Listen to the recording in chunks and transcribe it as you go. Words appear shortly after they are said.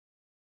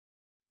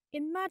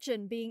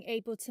Imagine being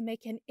able to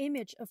make an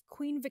image of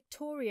Queen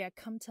Victoria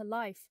come to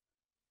life,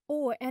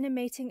 or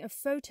animating a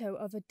photo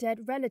of a dead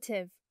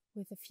relative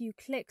with a few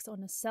clicks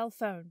on a cell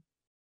phone.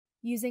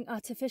 Using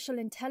artificial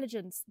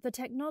intelligence, the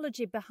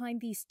technology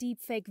behind these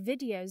deepfake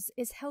videos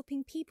is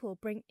helping people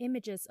bring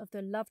images of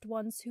their loved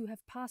ones who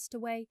have passed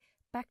away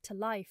back to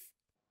life.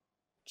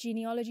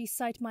 Genealogy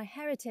site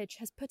MyHeritage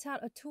has put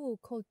out a tool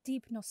called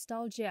Deep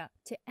Nostalgia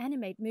to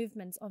animate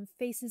movements on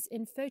faces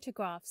in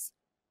photographs.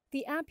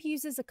 The app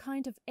uses a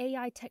kind of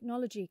AI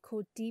technology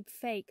called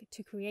Deepfake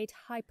to create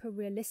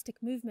hyper-realistic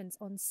movements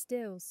on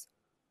stills.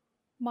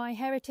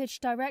 MyHeritage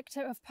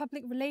Director of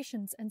Public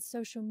Relations and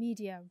Social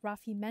Media,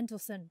 Rafi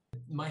Mendelsohn.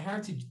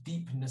 MyHeritage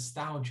Deep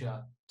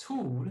Nostalgia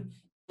tool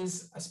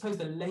is, I suppose,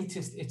 the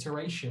latest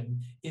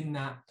iteration in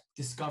that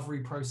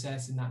discovery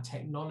process, in that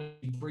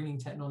technology, bringing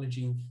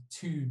technology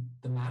to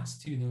the mass,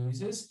 to the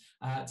users,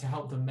 to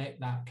help them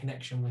make that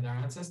connection with their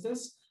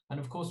ancestors. And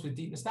of course, with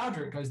Deep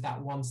Nostalgia, it goes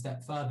that one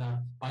step further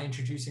by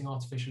introducing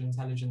artificial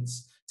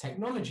intelligence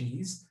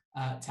technologies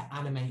to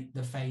animate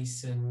the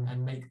face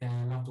and make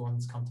their loved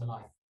ones come to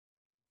life.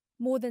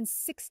 More than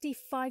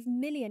 65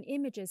 million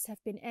images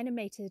have been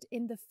animated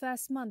in the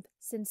first month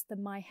since the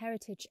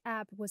MyHeritage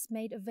app was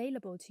made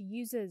available to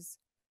users.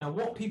 Now,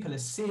 what people are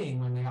seeing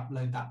when they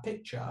upload that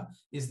picture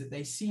is that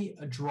they see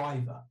a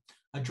driver.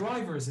 A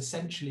driver is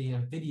essentially a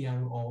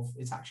video of,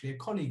 it's actually a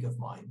colleague of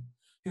mine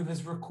who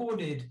has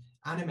recorded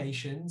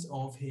animations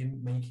of him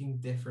making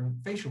different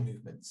facial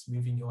movements,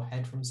 moving your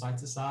head from side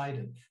to side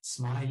and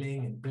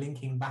smiling and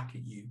blinking back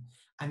at you.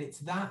 And it's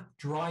that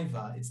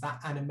driver, it's that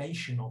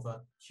animation of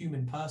a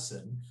human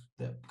person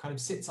that kind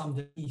of sits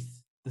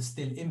underneath the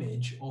still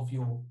image of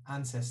your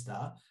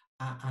ancestor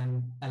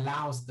and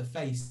allows the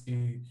face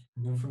to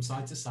move from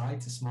side to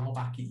side, to smile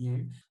back at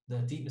you. The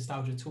Deep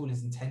Nostalgia tool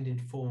is intended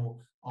for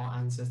our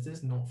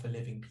ancestors, not for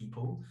living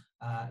people.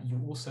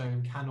 You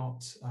also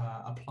cannot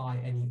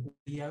apply any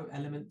audio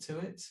element to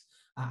it.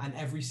 And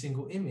every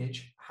single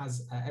image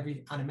has,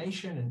 every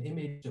animation and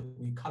image that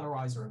we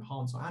colorize or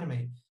enhance or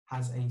animate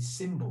has a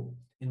symbol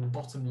in the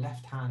bottom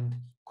left-hand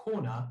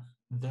corner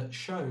that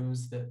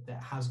shows that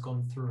that has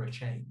gone through a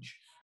change.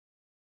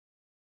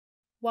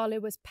 While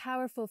it was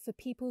powerful for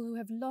people who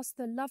have lost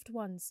their loved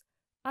ones,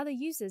 other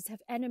users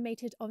have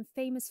animated on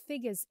famous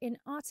figures in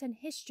art and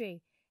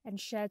history and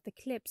shared the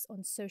clips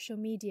on social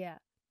media.